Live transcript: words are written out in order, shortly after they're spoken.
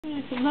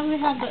So let me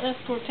have the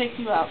escort take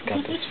you out.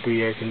 Got this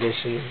free air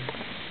conditioning.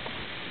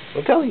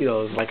 I'm telling you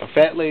though, it's like a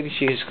fat lady,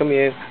 she just come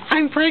in,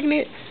 I'm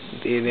pregnant,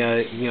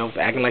 and,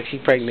 acting like she's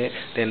pregnant,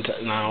 then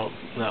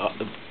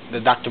the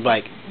doctor be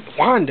like,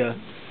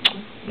 Wanda,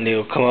 and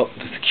they'll come up,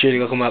 the security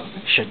will come up,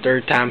 it's your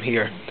third time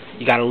here,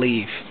 you gotta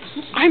leave.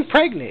 I'm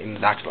pregnant, and the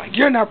doctor's like,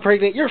 you're not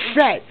pregnant, you're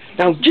fat,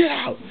 now get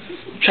out.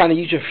 You're trying to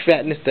use your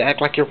fatness to act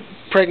like you're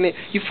pregnant,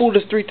 you fooled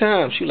us 3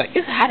 times. She's like,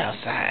 it's hot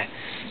outside.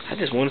 I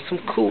just wanted some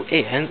cool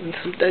air and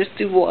some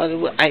thirsty water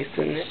with ice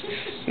in it.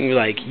 And you're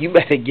like, you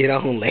better get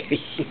on,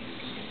 lady.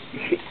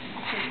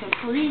 Some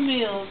free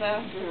meals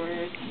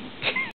afterwards.